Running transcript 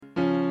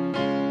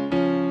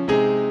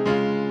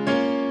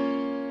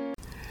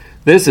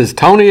This is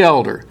Tony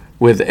Elder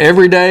with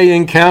Everyday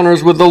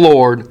Encounters with the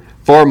Lord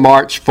for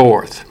March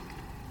 4th.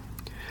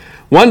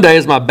 One day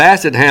as my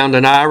Basset Hound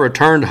and I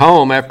returned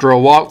home after a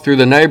walk through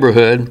the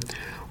neighborhood,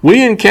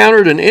 we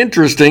encountered an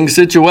interesting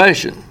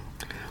situation.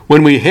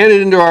 When we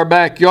headed into our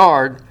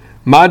backyard,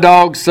 my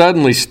dog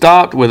suddenly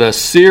stopped with a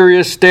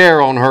serious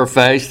stare on her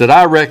face that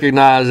I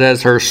recognized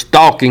as her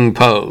stalking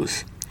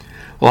pose.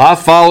 Well, I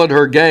followed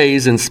her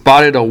gaze and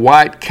spotted a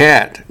white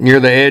cat near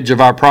the edge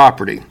of our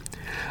property.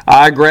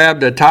 I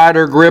grabbed a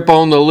tighter grip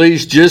on the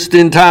leash just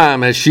in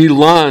time as she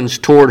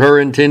lunged toward her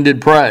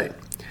intended prey.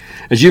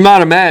 As you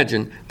might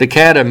imagine, the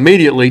cat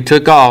immediately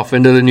took off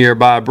into the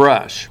nearby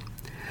brush.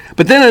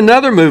 But then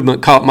another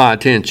movement caught my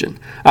attention.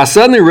 I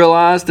suddenly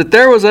realized that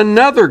there was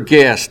another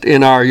guest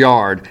in our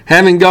yard,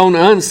 having gone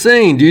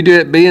unseen due to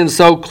it being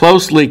so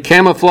closely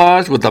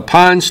camouflaged with the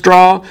pine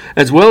straw,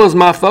 as well as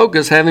my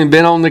focus having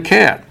been on the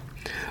cat.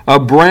 A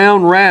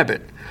brown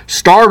rabbit,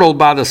 startled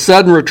by the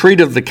sudden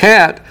retreat of the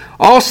cat,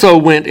 also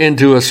went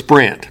into a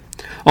sprint.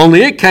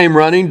 Only it came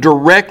running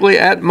directly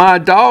at my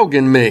dog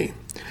and me.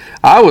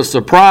 I was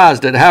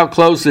surprised at how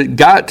close it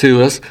got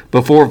to us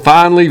before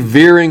finally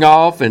veering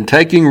off and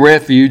taking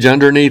refuge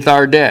underneath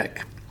our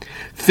deck.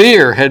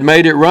 Fear had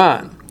made it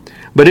run,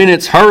 but in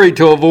its hurry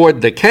to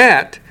avoid the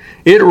cat,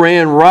 it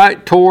ran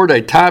right toward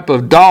a type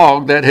of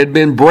dog that had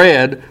been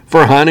bred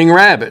for hunting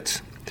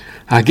rabbits.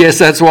 I guess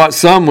that's what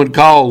some would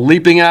call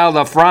leaping out of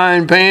the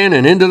frying pan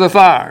and into the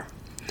fire.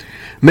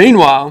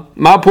 Meanwhile,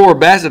 my poor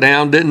Basset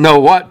Hound didn't know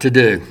what to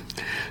do.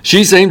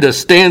 She seemed to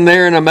stand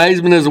there in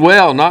amazement as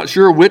well, not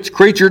sure which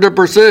creature to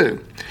pursue.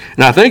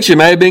 And I think she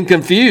may have been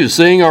confused,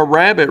 seeing a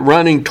rabbit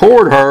running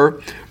toward her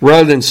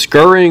rather than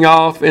scurrying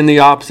off in the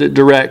opposite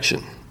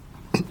direction.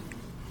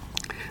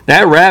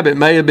 That rabbit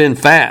may have been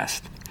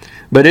fast,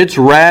 but its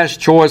rash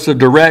choice of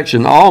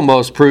direction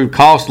almost proved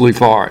costly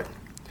for it.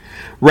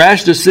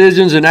 Rash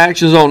decisions and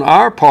actions on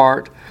our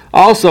part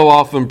also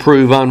often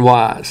prove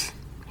unwise.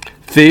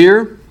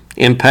 Fear,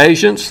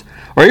 impatience,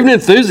 or even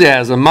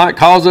enthusiasm might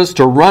cause us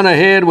to run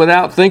ahead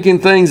without thinking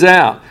things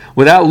out,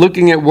 without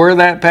looking at where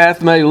that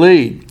path may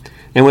lead,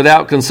 and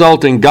without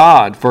consulting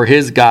God for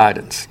His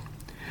guidance.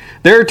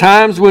 There are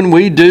times when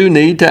we do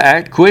need to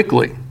act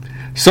quickly.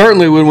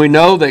 Certainly when we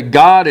know that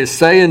God is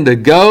saying to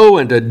go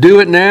and to do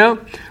it now,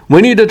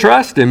 we need to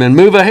trust Him and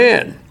move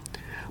ahead.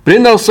 But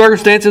in those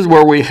circumstances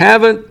where we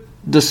haven't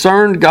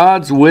discerned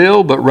God's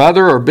will, but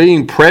rather are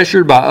being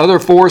pressured by other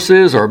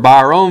forces or by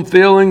our own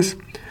feelings,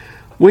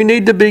 we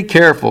need to be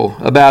careful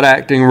about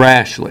acting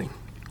rashly.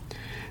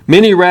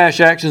 Many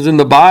rash actions in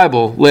the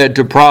Bible led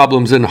to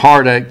problems and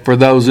heartache for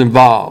those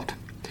involved.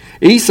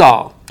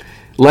 Esau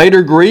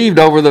later grieved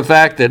over the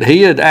fact that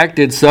he had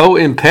acted so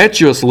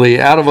impetuously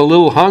out of a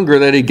little hunger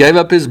that he gave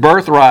up his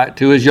birthright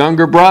to his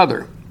younger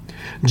brother.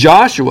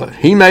 Joshua,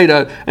 he made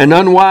an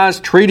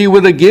unwise treaty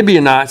with the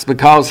Gibeonites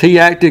because he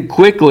acted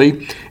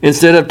quickly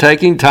instead of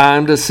taking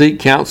time to seek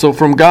counsel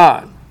from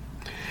God.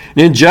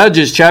 In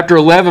Judges chapter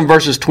 11,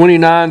 verses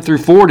 29 through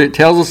 40, it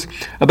tells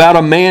us about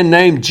a man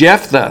named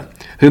Jephthah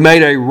who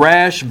made a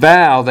rash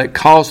vow that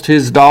cost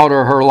his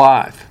daughter her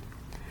life.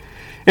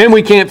 And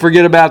we can't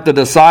forget about the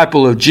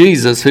disciple of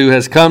Jesus who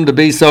has come to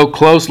be so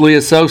closely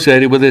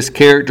associated with this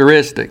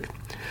characteristic.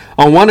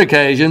 On one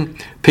occasion,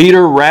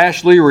 Peter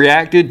rashly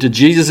reacted to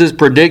Jesus'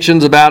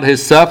 predictions about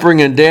his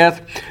suffering and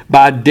death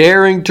by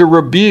daring to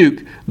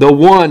rebuke the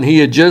one he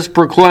had just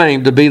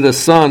proclaimed to be the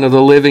Son of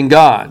the living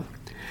God.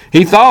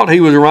 He thought he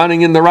was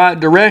running in the right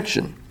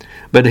direction,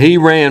 but he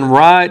ran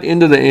right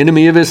into the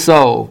enemy of his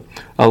soul,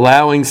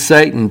 allowing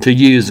Satan to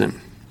use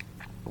him.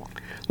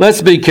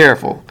 Let's be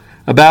careful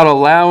about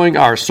allowing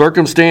our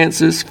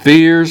circumstances,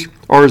 fears,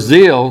 or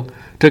zeal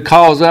to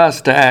cause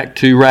us to act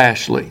too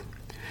rashly.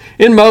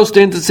 In most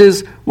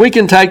instances, we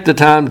can take the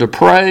time to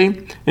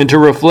pray and to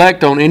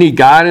reflect on any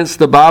guidance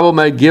the Bible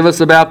may give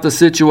us about the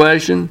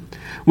situation.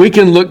 We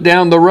can look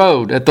down the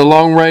road at the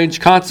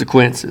long-range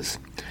consequences.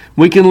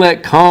 We can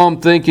let calm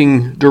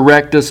thinking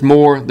direct us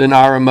more than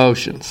our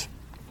emotions.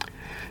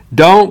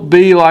 Don't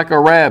be like a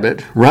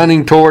rabbit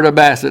running toward a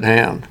Basset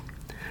Hound.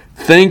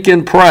 Think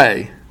and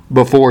pray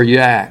before you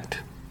act.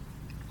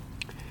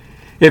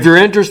 If you're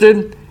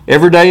interested,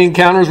 Everyday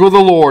Encounters with the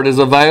Lord is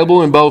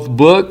available in both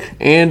book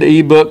and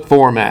ebook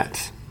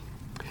formats.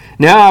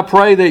 Now I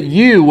pray that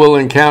you will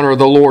encounter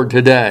the Lord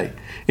today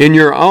in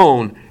your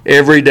own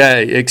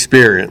everyday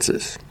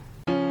experiences.